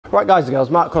Right guys and girls,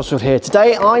 Mark Crossfield here.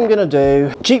 Today I'm going to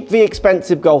do cheap v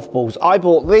expensive golf balls. I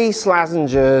bought these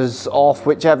Slazengers off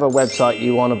whichever website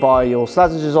you want to buy your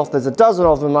Slazengers off. There's a dozen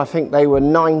of them. I think they were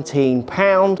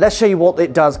 £19. Let's show you what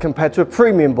it does compared to a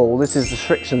premium ball. This is the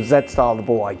Srixon Z-Style, the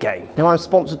ball I game. Now I'm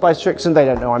sponsored by Srixon. They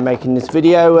don't know I'm making this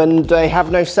video and they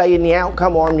have no say in the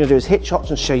outcome. What I'm going to do is hit shots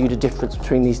and show you the difference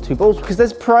between these two balls, because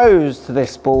there's pros to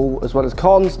this ball as well as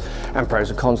cons, and pros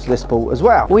and cons to this ball as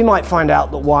well. We might find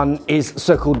out that one is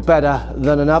so-called better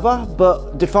than another,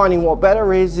 but defining what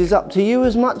better is up to you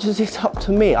as much as it's up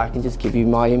to me. I can just give you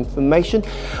my information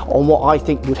on what I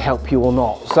think would help you or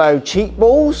not. So cheap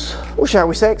balls, or shall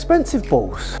we say expensive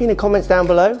balls? In the comments down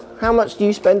below, how much do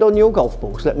you spend on your golf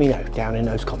balls? Let me know down in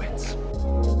those comments.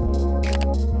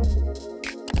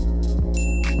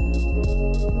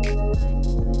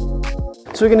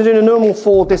 So we're going to do the normal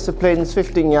 4 disciplines: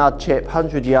 15-yard chip,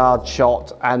 100-yard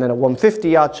shot, and then a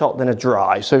 150-yard shot, then a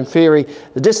drive. So in theory,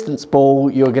 the distance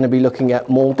ball, you're going to be looking at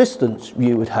more distance,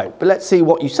 you would hope. But let's see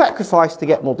what you sacrifice to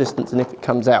get more distance and if it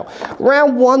comes out.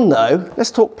 Round one though, let's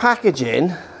talk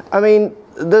packaging. I mean,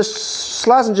 the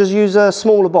Slazengers use a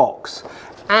smaller box,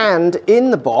 and in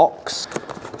the box,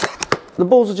 the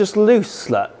balls are just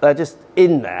loose, look, they're just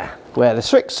in there. Where the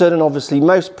Srixon and obviously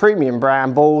most premium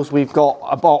brand balls, we've got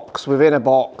a box within a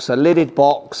box, a lidded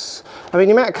box. I mean,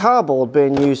 the amount of cardboard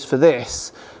being used for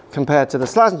this compared to the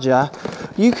Slazenger,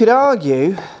 you could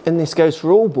argue, and this goes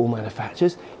for all ball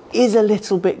manufacturers, is a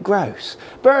little bit gross.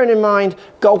 Bearing in mind,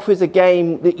 golf is a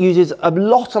game that uses a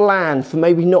lot of land for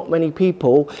maybe not many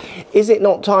people. Is it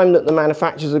not time that the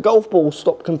manufacturers of golf balls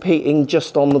stop competing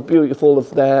just on the beautiful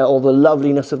of their, or the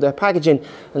loveliness of their packaging,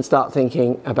 and start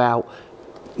thinking about,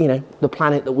 you know, the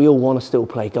planet that we all want to still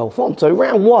play golf on? So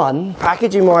round one,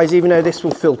 packaging wise, even though this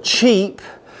will feel cheap,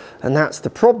 and that's the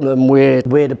problem, we're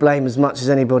to blame as much as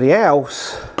anybody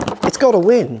else, it's got to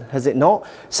win, has it not?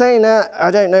 Saying that, I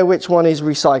don't know which one is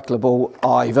recyclable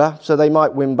either, so they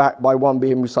might win back by one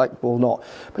being recyclable or not.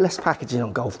 But less packaging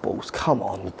on golf balls. Come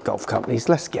on, golf companies,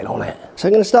 let's get on it. So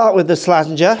I'm going to start with the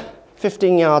Slazenger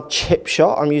 15-yard chip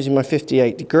shot. I'm using my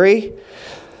 58 degree.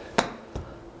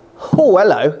 Oh,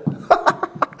 hello.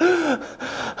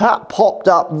 That popped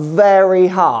up very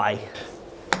high.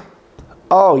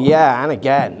 Oh yeah, and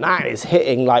again, that is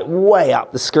hitting like way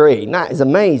up the screen. That is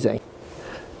amazing.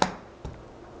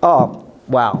 Oh,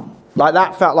 wow. Like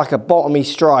that felt like a bottomy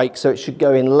strike, so it should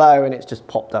go in low and it's just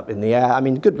popped up in the air. I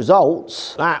mean, good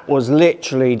results. That was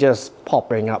literally just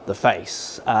popping up the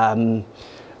face.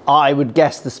 I would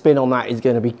guess the spin on that is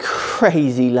going to be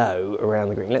crazy low around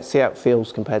the green. Let's see how it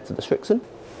feels compared to the Srixon.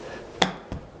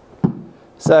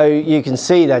 So you can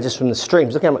see there just from the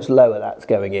streams, look how much lower that's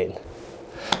going in.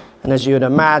 And as you would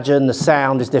imagine, the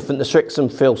sound is different. The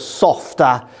Srixon feels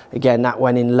softer. Again, that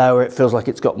went in lower. It feels like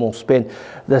it's got more spin.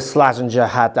 The Slazenger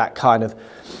had that kind of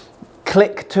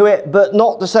click to it, but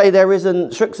not to say there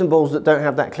isn't Srixon balls that don't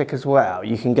have that click as well.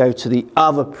 You can go to the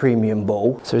other premium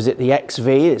ball. So is it the XV?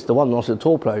 It's the one most of the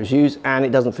tour pros use, and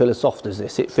it doesn't feel as soft as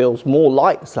this. It feels more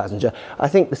like the Slazenger. I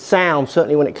think the sound,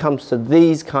 certainly when it comes to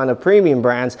these kind of premium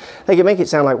brands, they can make it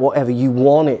sound like whatever you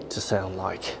want it to sound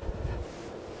like.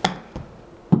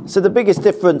 So the biggest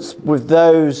difference with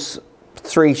those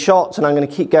 3 shots, and I'm going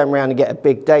to keep going around and get a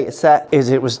big data set, is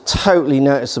it was totally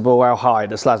noticeable how high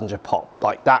the Slazenger popped.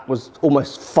 Like that was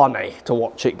almost funny to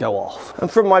watch it go off.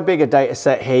 And from my bigger data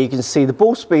set here, you can see the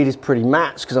ball speed is pretty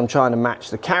matched because I'm trying to match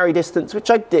the carry distance,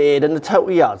 which I did, and the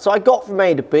total yards. So I got from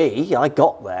A to B, I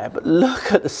got there, but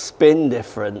look at the spin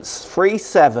difference,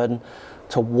 3.7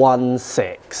 to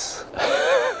 1.6.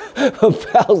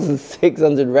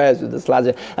 1,600 revs with the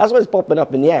Slazenger. That's what's popping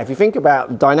up in the air. If you think about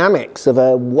the dynamics of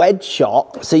a wedge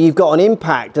shot, so you've got an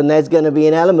impact and there's going to be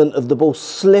an element of the ball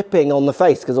slipping on the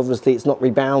face, because obviously it's not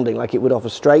rebounding like it would off a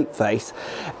straight face,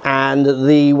 and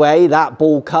the way that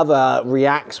ball cover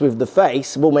reacts with the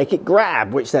face will make it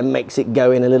grab, which then makes it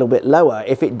go in a little bit lower.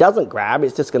 If it doesn't grab,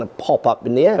 it's just going to pop up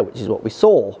in the air, which is what we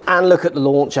saw. And look at the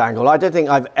launch angle. I don't think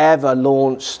I've ever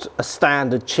launched a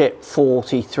standard chip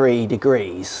 43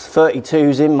 degrees.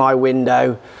 32's in my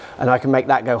window, and I can make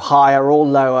that go higher or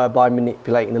lower by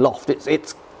manipulating the loft.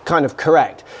 It's kind of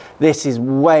correct. This is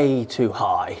way too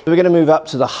high. We're going to move up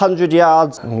to the 100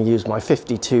 yards. I'm going to use my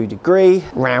 52 degree.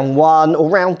 Round 1 or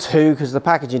round 2, because the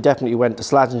packaging definitely went to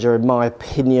Slazenger in my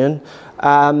opinion.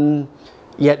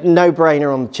 Yet no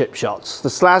brainer on the chip shots. The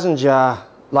Slazenger,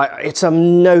 like, it's a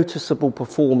noticeable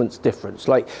performance difference.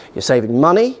 Like, you're saving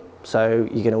money, so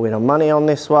you're going to win on money on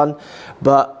this one,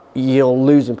 but you'll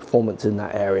lose in performance in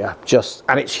that area,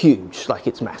 and it's huge, like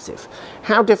it's massive.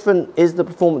 How different is the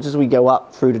performance as we go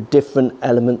up through the different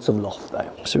elements of loft though?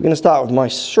 So we're going to start with my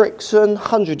Srixon,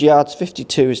 100 yards,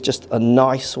 52 is just a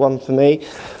nice one for me.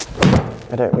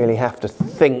 I don't really have to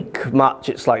think much,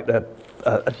 it's like a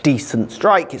decent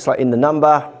strike, it's like in the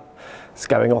number. It's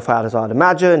going off out as I'd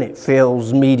imagine, it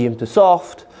feels medium to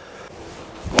soft.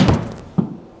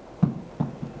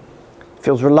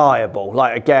 Feels reliable,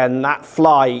 like again, that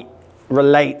flight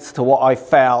relates to what I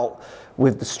felt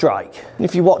with the strike. And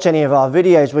if you watch any of our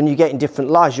videos, when you get in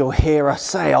different lies, you'll hear us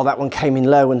say, oh, that one came in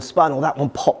low and spun, or that one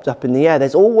popped up in the air.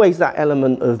 There's always that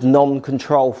element of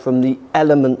non-control from the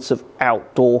elements of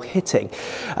outdoor hitting.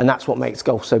 And that's what makes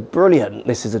golf so brilliant.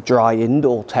 This is a dry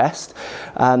indoor test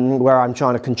where I'm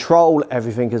trying to control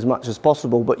everything as much as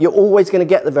possible, but you're always going to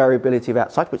get the variability of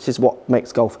outside, which is what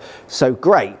makes golf so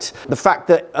great. The fact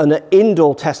that on an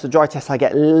indoor test, a dry test, I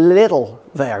get little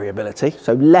variability,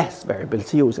 so less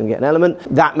variability, you're always going to get an element.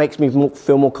 That makes me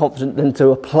feel more confident than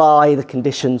to apply the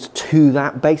conditions to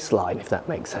that baseline, if that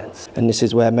makes sense. And this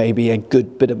is where maybe a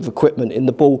good bit of equipment in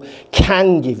the ball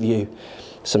can give you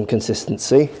some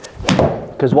consistency,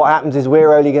 because what happens is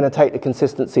we're only going to take the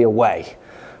consistency away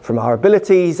from our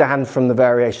abilities and from the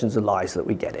variations of lies that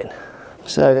we get in.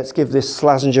 So let's give this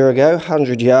Slazenger a go,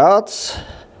 100 yards.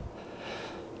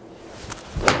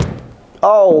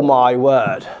 Oh my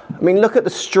word. I mean, look at the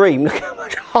stream, look how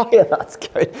much higher that's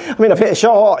going. I mean, I've hit a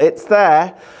shot, it's there.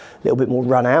 A little bit more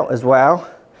run out as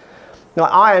well. Now,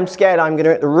 I am scared I'm going to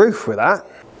hit the roof with that.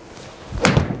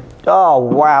 Oh,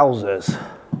 wowzers.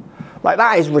 Like,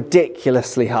 that is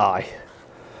ridiculously high.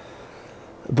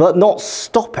 But not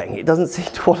stopping, it doesn't seem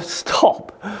to want to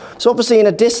stop. So obviously in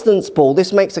a distance ball,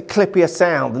 this makes a clippier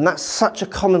sound, and that's such a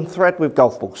common thread with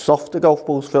golf balls. Softer golf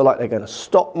balls feel like they're going to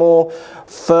stop more,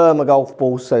 firmer golf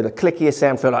balls, so the clickier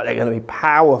sound feel like they're going to be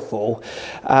powerful.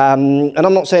 And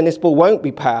I'm not saying this ball won't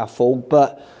be powerful,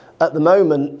 but at the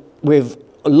moment with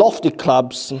lofted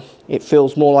clubs, it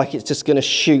feels more like it's just going to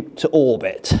shoot to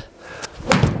orbit.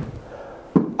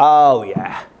 Oh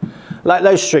yeah. Like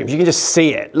those streams, you can just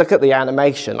see it. Look at the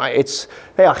animation. Like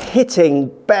they are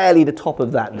hitting barely the top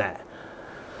of that net.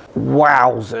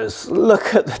 Wowzers.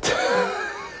 Look at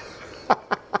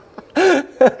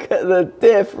look at the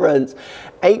difference.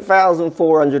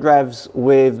 8,400 revs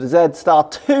with the Z-Star,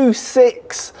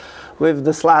 2.6 with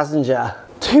the Slazenger.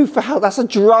 2,000, that's a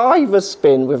driver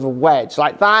spin with a wedge.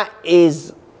 Like, that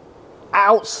is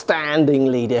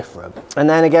outstandingly different. And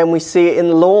then again, we see it in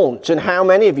the launch. And how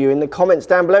many of you in the comments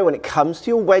down below, when it comes to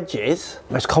your wedges,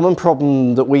 the most common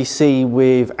problem that we see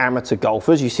with amateur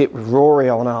golfers, you see it with Rory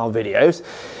on our videos,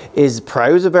 is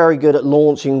pros are very good at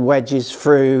launching wedges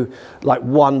through like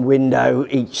one window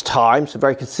each time, so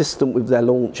very consistent with their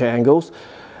launch angles.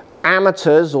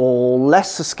 Amateurs or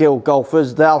lesser skilled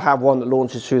golfers, they'll have one that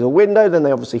launches through the window, then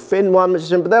they obviously fin one,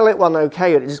 but they'll hit one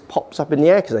okay, and it just pops up in the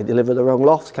air because they deliver the wrong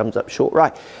loft, comes up short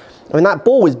right. I mean, that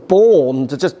ball is born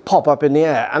to just pop up in the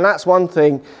air, and that's one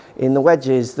thing in the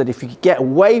wedges that if you could get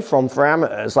away from for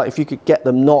amateurs, like if you could get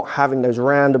them not having those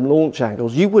random launch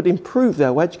angles, you would improve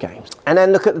their wedge games. And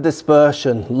then look at the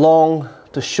dispersion, long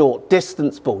to short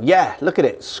distance ball. Yeah, look at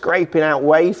it, scraping out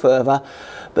way further,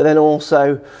 but then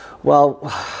also, well,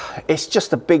 it's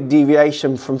just a big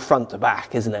deviation from front to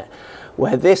back, isn't it?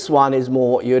 Where this one is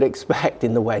more what you'd expect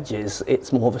in the wedges.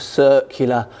 It's more of a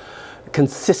circular,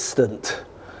 consistent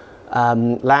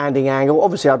landing angle.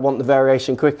 Obviously, I'd want the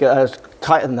variation quicker,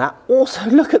 tighter than that. Also,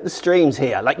 look at the streams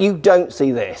here. Like, you don't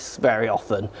see this very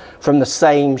often from the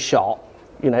same shot.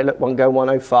 You know, look, one go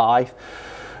 105.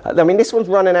 I mean, this one's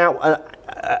running out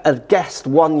a guessed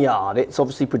 1 yard. It's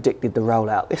obviously predicted the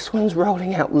rollout. This one's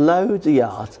rolling out loads of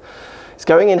yards. It's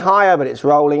going in higher, but it's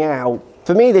rolling out.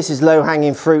 For me, this is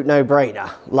low-hanging fruit,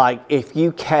 no-brainer. Like, if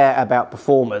you care about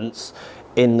performance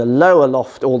in the lower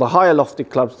loft or the higher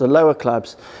lofted clubs, the lower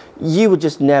clubs, you would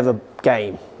just never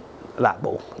game that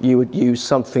ball. You would use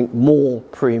something more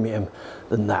premium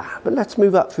than that. But let's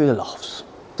move up through the lofts.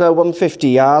 So 150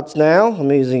 yards now.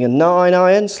 I'm using a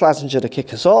 9-iron, Slazenger to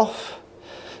kick us off.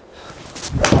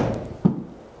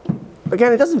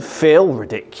 Again, it doesn't feel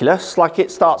ridiculous, like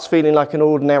it starts feeling like an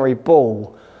ordinary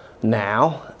ball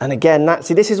now. And again,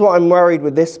 see, this is what I'm worried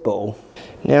with this ball.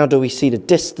 Now do we see the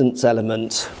distance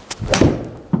element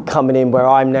coming in where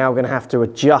I'm now going to have to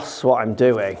adjust what I'm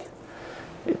doing.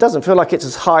 It doesn't feel like it's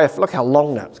as high, look how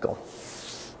long that's gone.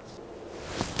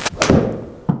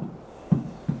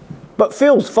 But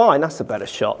feels fine, that's a better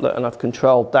shot, look, and I've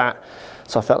controlled that.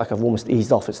 So I felt like I've almost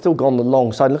eased off. It's still gone the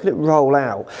long side. Look at it roll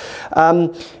out.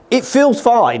 It feels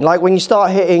fine. Like when you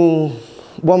start hitting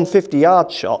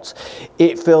 150-yard shots,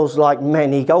 it feels like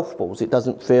many golf balls. It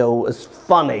doesn't feel as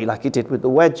funny like it did with the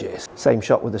wedges. Same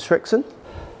shot with the Srixon.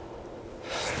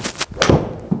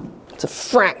 It's a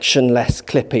fraction less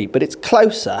clippy, but it's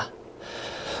closer.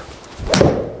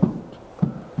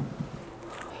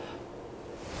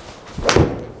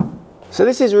 So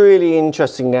this is really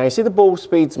interesting now. You see the ball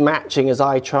speeds matching as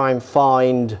I try and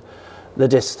find the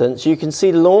distance. You can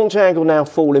see the launch angle now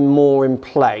falling more in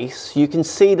place. You can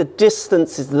see the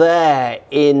distance is there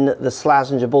in the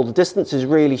Slazenger ball. The distance is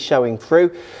really showing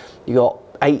through. You got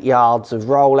 8 yards of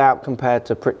rollout compared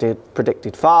to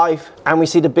predicted 5. And we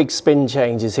see the big spin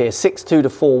changes here, 6.2 to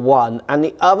 4.1. And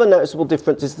the other noticeable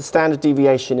difference is the standard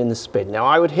deviation in the spin. Now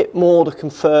I would hit more to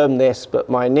confirm this, but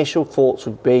my initial thoughts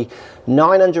would be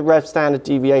 900 rev standard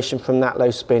deviation from that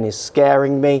low spin is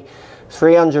scaring me.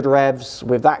 300 revs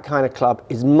with that kind of club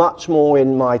is much more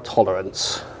in my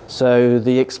tolerance. So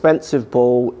the expensive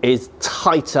ball is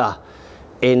tighter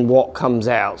in what comes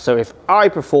out. So if I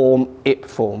perform, it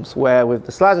performs. Where with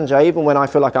the Slazenger, even when I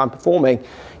feel like I'm performing,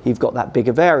 you've got that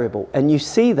bigger variable. And you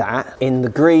see that in the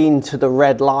green to the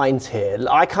red lines here.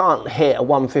 I can't hit a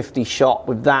 150 shot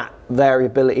with that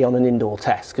variability on an indoor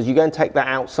test, because you go and take that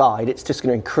outside, it's just going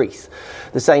to increase.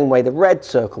 The same way the red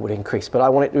circle would increase, but I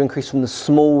want it to increase from the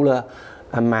smaller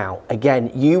amount.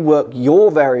 Again, you work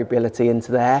your variability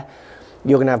into there.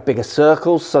 You're going to have bigger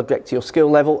circles subject to your skill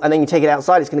level, and then you take it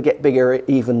outside, it's going to get bigger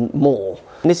even more.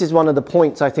 And this is one of the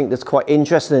points I think that's quite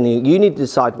interesting. You need to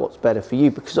decide what's better for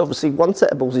you, because obviously one set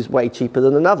of balls is way cheaper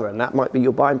than another, and that might be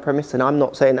your buying premise, and I'm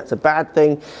not saying that's a bad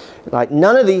thing. Like,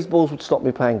 none of these balls would stop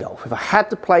me playing golf. If I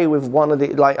had to play with one of the,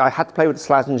 like I had to play with the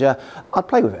Slazenger, I'd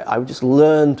play with it. I would just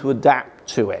learn to adapt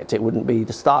to it. It wouldn't be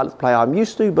the style of play I'm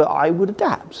used to, but I would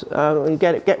adapt and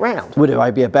get round. Would I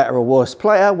be a better or worse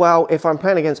player? Well, if I'm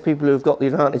playing against people who've got the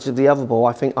advantage of the other ball,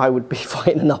 I think I would be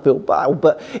fighting an uphill battle,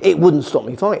 but it wouldn't stop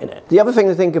me fighting it. The other thing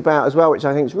to think about as well, which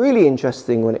I think is really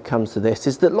interesting when it comes to this,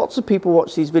 is that lots of people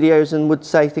watch these videos and would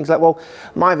say things like, well,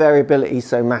 my variability is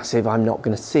so massive, I'm not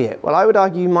going to see it. Well, I would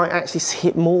argue you might actually see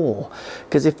it more,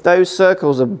 because if those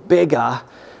circles are bigger,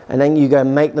 and then you go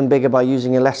and make them bigger by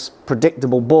using a less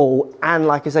predictable ball, and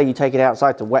like I say, you take it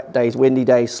outside to wet days, windy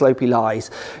days, slopey lies,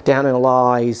 downhill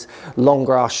lies, long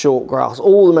grass, short grass,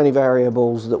 all the many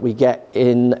variables that we get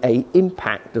in a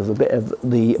impact of a bit of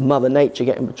the mother nature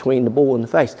getting between the ball and the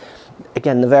face.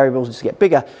 Again, the variables just get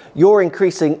bigger. You're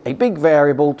increasing a big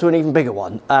variable to an even bigger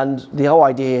one. And the whole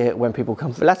idea when people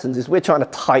come for lessons is we're trying to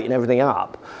tighten everything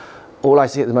up. All I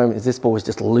see at the moment is this ball is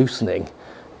just loosening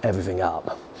everything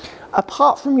up.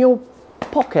 Apart from your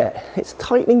pocket, it's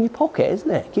tightening your pocket, isn't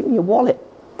it? Keeping your wallet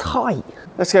tight.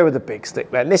 Let's go with the big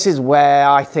stick then. This is where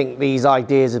I think these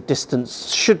ideas of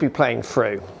distance should be playing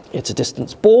through. It's a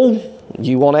distance ball.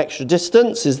 You want extra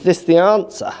distance. Is this the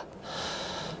answer?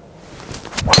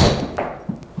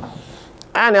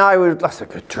 And that's a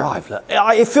good drive. Look,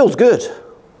 it feels good.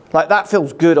 Like, that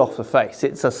feels good off the face.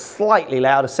 It's a slightly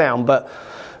louder sound, but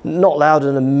not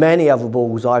louder than many other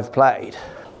balls I've played.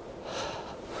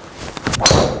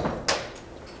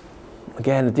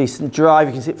 Again, a decent drive.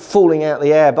 You can see it falling out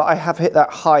the air, but I have hit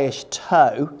that highish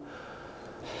toe.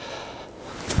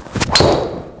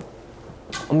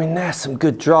 I mean, there's some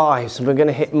good drives, and we're going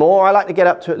to hit more. I like to get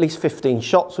up to at least 15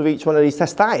 shots with each one of these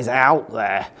tests. That is out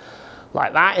there.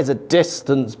 Like, that is a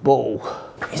distance ball.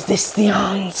 Is this the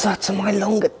answer to my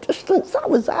longer distance? That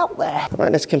was out there.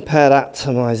 Right, let's compare that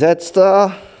to my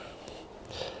Z-Star.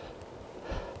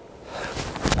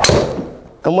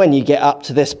 And when you get up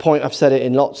to this point, I've said it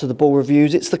in lots of the ball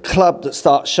reviews, it's the club that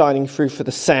starts shining through for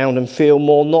the sound and feel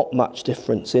more. Not much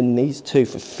difference in these two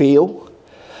for feel.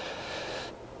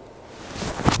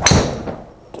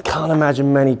 Can't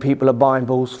imagine many people are buying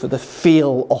balls for the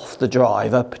feel off the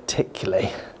driver,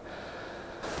 particularly.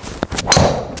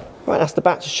 Right, that's the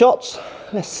batch of shots.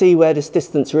 Let's see where this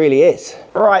distance really is.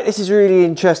 Right, this is really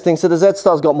interesting. So the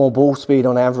Z-Star's got more ball speed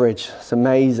on average. It's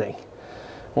amazing.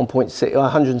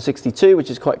 162, which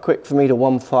is quite quick for me, to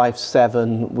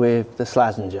 157 with the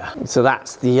Slazenger. So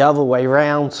that's the other way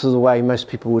round to the way most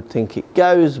people would think it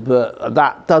goes, but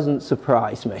that doesn't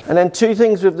surprise me. And then two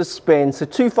things with the spin. So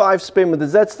 2.5 spin with the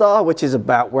Z-Star, which is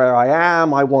about where I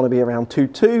am. I want to be around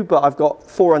 2.2, but I've got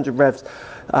 400 revs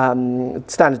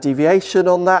standard deviation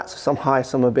on that, so some higher,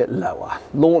 some a bit lower.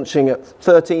 Launching at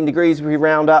 13 degrees if we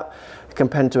round up,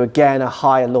 compared to, again, a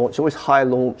higher launch. Always higher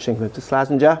launching with the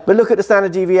Slazenger. But look at the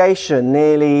standard deviation,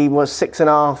 nearly was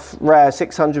 6.5 rev,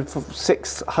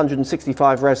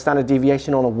 665 rev standard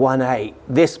deviation on a 1.8.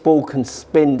 This ball can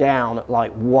spin down at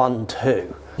like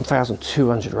 1.2.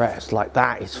 1,200 reps, like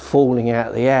that is falling out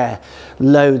of the air.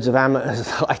 Loads of amateurs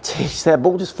that I teach, their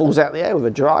ball just falls out of the air with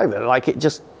a driver, like it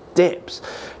just dips.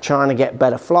 Trying to get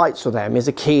better flights for them is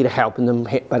a key to helping them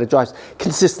hit better drives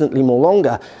consistently more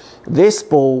longer. This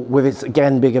ball, with its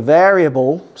again bigger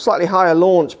variable, slightly higher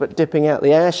launch but dipping out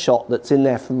the air shot that's in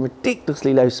there from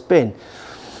ridiculously low spin,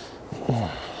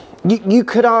 you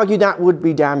could argue that would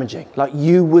be damaging. Like,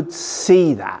 you would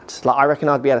see that. Like, I reckon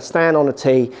I'd be able to stand on a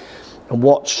tee and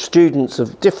watch students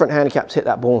of different handicaps hit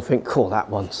that ball and think, cool, that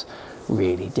one's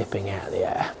really dipping out of the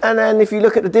air. And then if you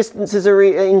look at the distances are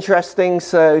interesting,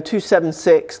 so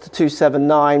 276 to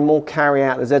 279, more carry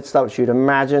out the Z start, which you'd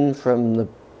imagine from the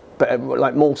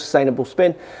like more sustainable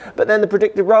spin, but then the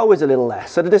predicted roll is a little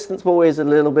less, so the distance ball is a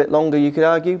little bit longer, you could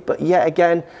argue, but yet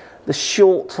again the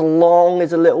short to long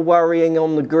is a little worrying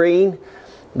on the green.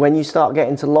 When you start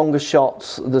getting to longer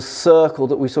shots, the circle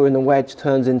that we saw in the wedge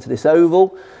turns into this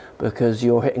oval, because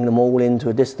you're hitting them all into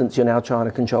a distance you're now trying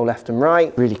to control left and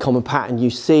right. Really common pattern you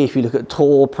see if you look at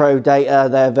Tour Pro data,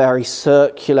 they're very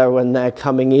circular when they're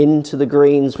coming into the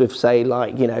greens with, say,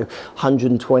 like, you know,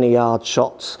 120 yard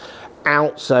shots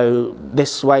out. So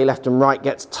this way left and right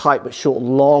gets tight, but short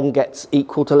and long gets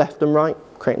equal to left and right,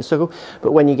 creating a circle.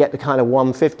 But when you get to kind of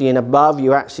 150 and above,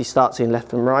 you actually start seeing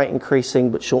left and right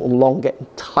increasing, but short and long getting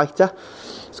tighter.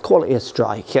 It's quality of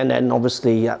strike, and then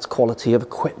obviously that's quality of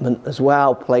equipment as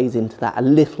well, plays into that a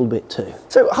little bit too.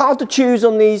 So hard to choose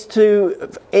on these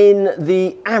two in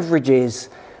the averages.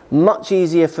 Much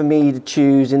easier for me to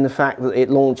choose in the fact that it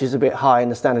launches a bit high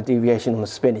and the standard deviation on the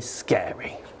spin is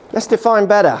scary. Let's define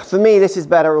better. For me, this is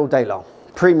better all day long.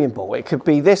 Premium ball. It could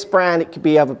be this brand, it could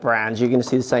be other brands. You're going to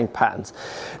see the same patterns.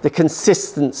 The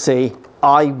consistency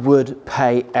I would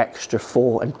pay extra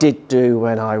for, and did do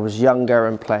when I was younger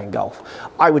and playing golf.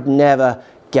 I would never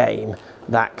game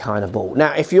that kind of ball.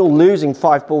 Now, if you're losing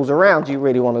 5 balls around, do you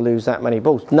really want to lose that many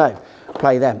balls? No,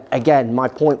 play them. Again, my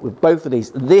point with both of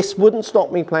these, this wouldn't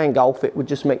stop me playing golf. It would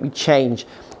just make me change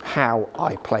how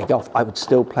I play golf. I would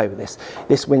still play with this.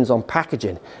 This wins on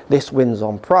packaging. This wins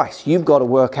on price. You've got to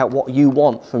work out what you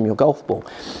want from your golf ball.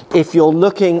 If you're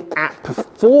looking at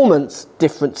performance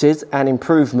differences and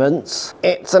improvements,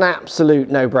 it's an absolute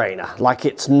no-brainer. Like,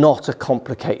 it's not a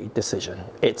complicated decision.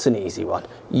 It's an easy one.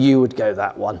 You would go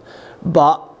that one.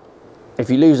 But if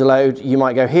you lose a load, you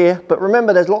might go here. But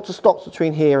remember, there's lots of stops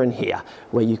between here and here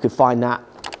where you could find that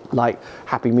like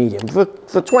happy medium. For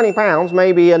 £20,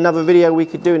 maybe another video we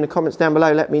could do in the comments down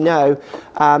below, let me know.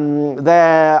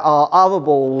 There are other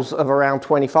balls of around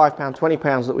 £25,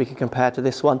 £20 that we could compare to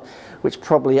this one, which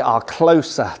probably are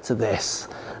closer to this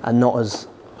and not as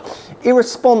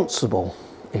irresponsible,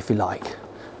 if you like,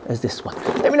 as this one.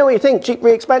 Let me know what you think. Cheap,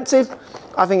 really expensive?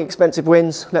 I think expensive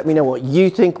wins. Let me know what you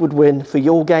think would win for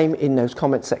your game in those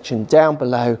comment section down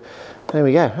below. There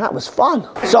we go, that was fun.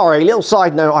 Sorry, little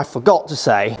side note I forgot to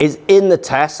say is in the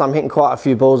test, I'm hitting quite a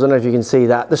few balls, I don't know if you can see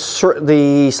that. The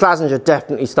Slazenger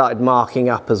definitely started marking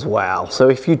up as well. So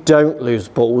if you don't lose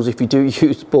balls, if you do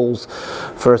use balls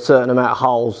for a certain amount of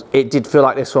holes, it did feel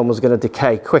like this one was going to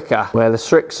decay quicker, where the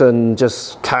Srixon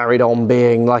just carried on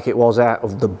being like it was out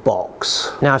of the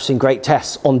box. Now I've seen great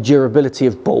tests on durability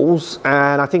of balls,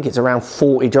 and I think it's around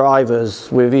 40 drivers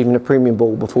with even a premium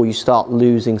ball before you start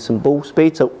losing some ball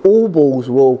speed. So all balls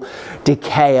will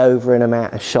decay over an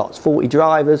amount of shots. 40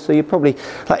 drivers, so you're probably,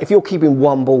 like, if you're keeping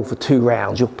one ball for 2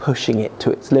 rounds, you're pushing it to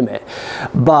its limit.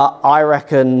 But I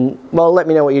reckon, well, let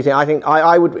me know what you think. I think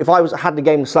I would, if I had the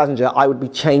game with Slazenger, I would be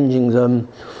changing them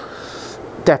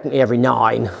definitely every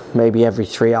 9, maybe every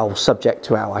 3 holes, subject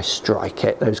to how I strike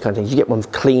it, those kind of things. You get one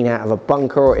clean out of a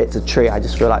bunker or it's a tree, I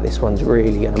just feel like this one's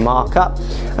really going to mark up,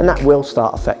 and that will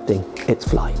start affecting its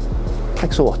flight.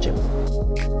 Thanks for watching.